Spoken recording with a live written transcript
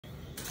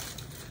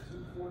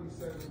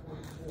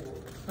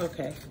47.4.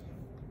 Okay.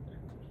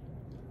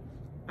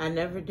 I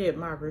never did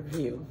my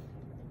review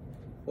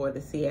for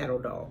the Seattle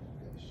dog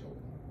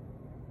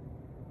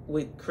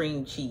with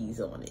cream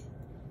cheese on it.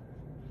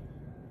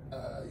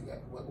 You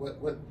got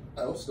what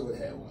else do it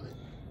have on it?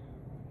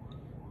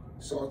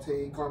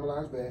 Sauteed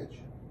caramelized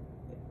veg.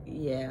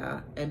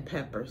 Yeah, and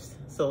peppers.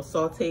 So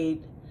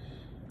sauteed,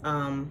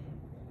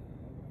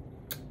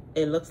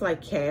 it looks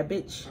like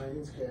cabbage,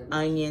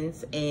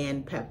 onions,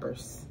 and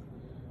peppers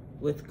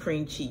with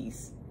cream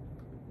cheese.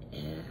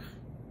 Yeah.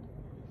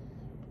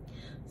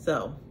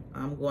 So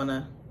I'm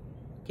gonna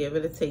give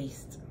it a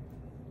taste.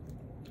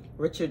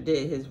 Richard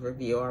did his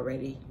review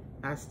already.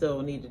 I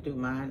still need to do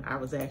mine. I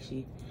was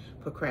actually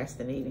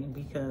procrastinating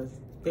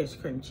because there's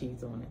cream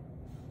cheese on it.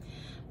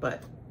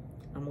 But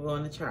I'm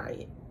going to try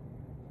it.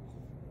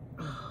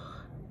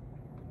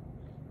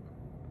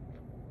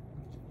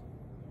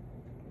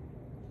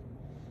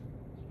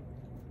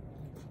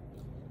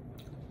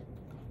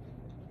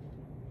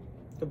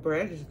 The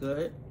bread is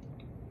good.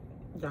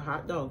 The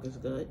hot dog is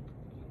good.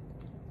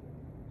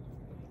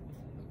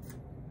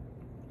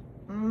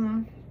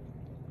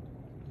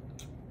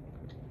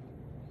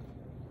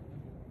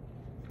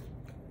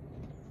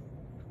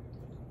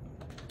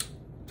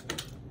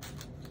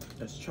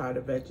 Let's try the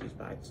veggies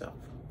by itself.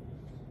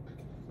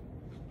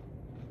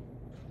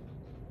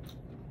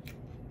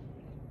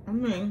 I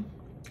mean,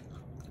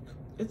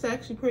 it's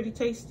actually pretty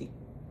tasty.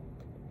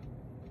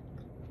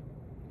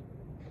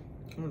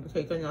 I'm gonna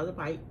take another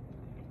bite.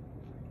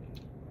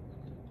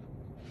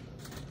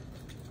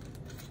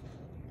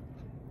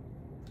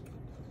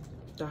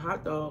 The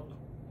hot dog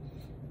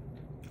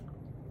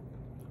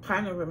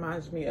kind of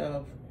reminds me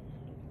of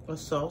a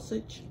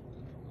sausage.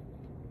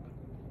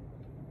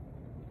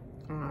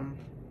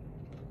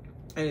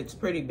 And it's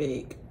pretty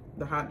big.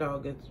 The hot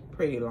dog is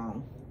pretty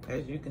long,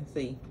 as you can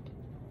see.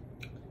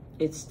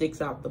 It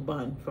sticks out the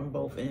bun from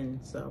both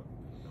ends, so.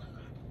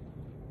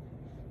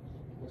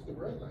 What's the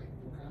bread like?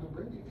 What kind of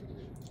bread do you think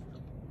it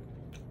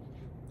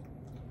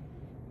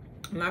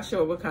is? I'm not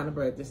sure what kind of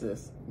bread this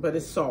is, but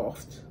it's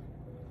soft.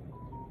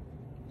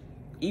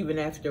 Even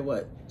after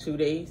what, 2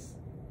 days?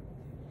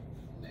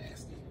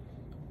 Nasty.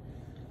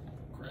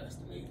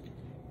 Crusty.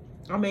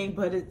 I mean,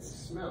 but it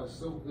smells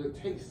so good,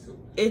 tastes so good.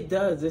 It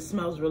does. It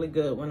smells really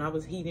good. When I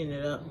was heating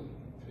it up,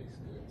 Tastes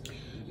good.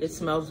 it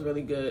smells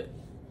really good.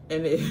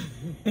 And it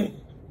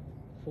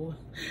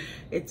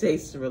it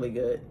tastes really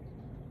good.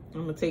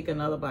 I'm gonna take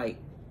another bite.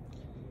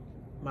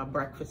 My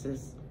breakfast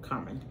is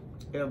coming.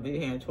 It'll be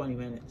here in 20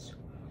 minutes.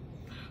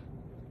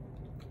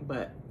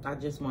 But I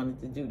just wanted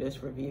to do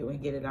this review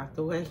and get it out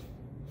the way.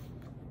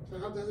 So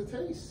how does it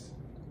taste?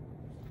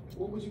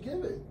 What would you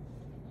give it?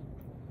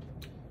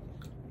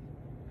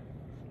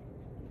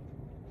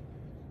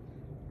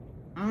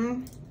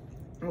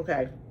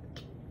 Okay.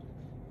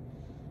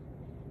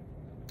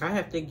 I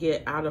have to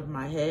get out of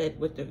my head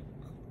with the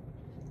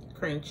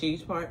cream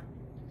cheese part.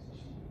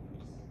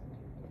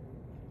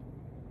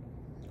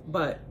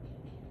 But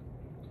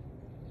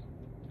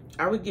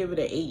I would give it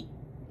an 8.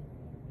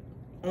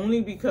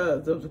 Only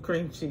because of the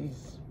cream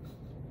cheese.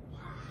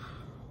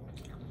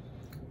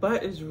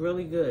 But it's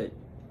really good.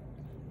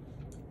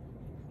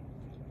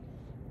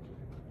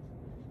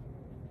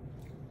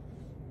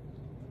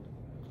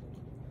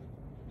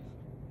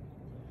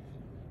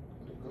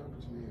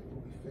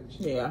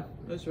 Yeah,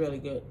 it's really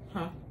good,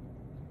 huh?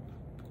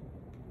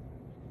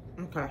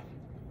 Okay.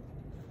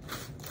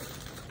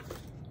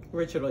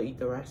 Richard will eat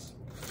the rest.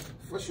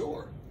 For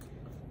sure.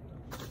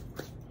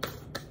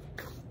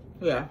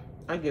 Yeah,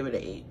 I give it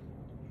an 8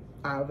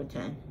 out of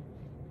 10.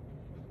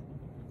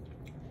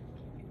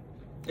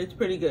 It's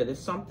pretty good. It's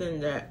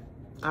something that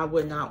I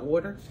would not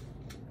order.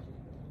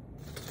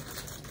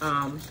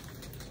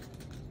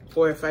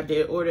 Or if I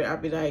did order,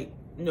 I'd be like,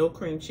 no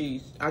cream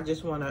cheese. I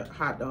just want a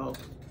hot dog.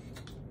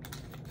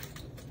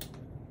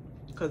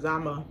 Because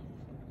I'm a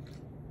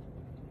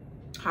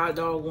hot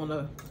dog on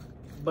a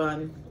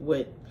bun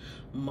with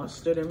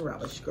mustard and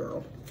relish,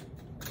 girl.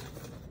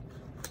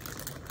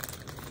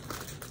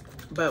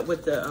 But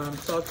with the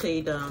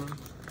sauteed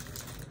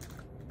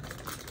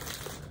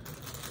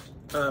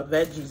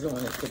veggies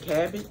on it, the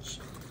cabbage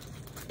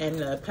and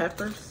the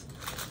peppers,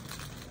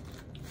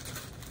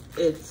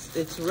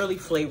 it's really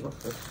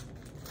flavorful.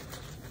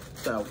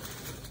 So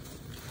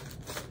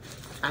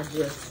I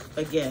just,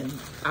 again,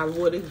 I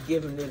would have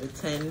given it a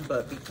 10,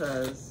 but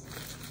because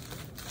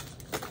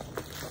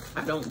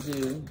I don't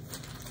do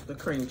the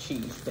cream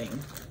cheese thing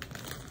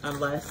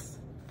unless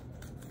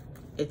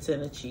it's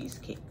in a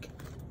cheesecake.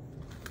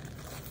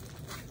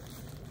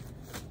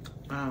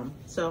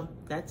 So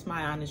that's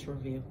my honest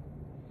review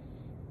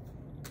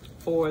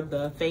for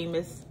the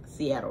famous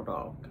Seattle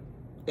dog.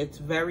 It's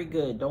very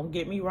good, don't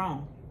get me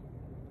wrong.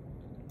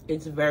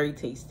 It's very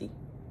tasty.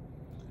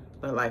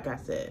 But like I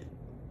said,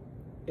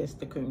 it's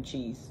the cream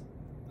cheese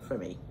for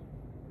me.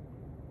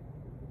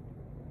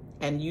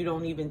 And you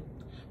don't even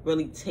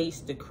really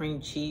taste the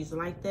cream cheese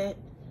like that.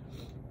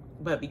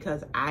 But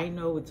because I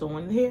know it's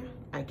on there,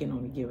 I can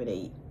only give it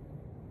 8.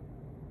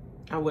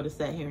 I would have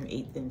sat here and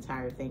ate the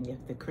entire thing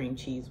if the cream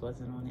cheese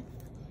wasn't on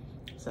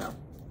it. So,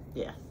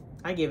 yeah,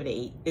 I give it an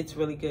 8. It's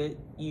really good.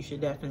 You should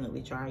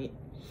definitely try it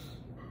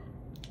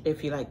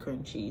if you like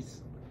cream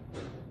cheese.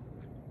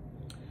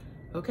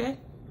 Okay,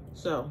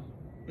 so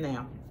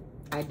now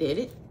I did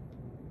it.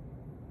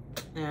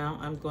 Now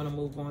I'm going to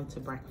move on to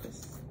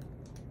breakfast.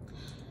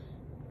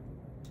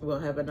 We'll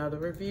have another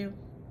review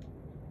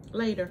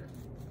later.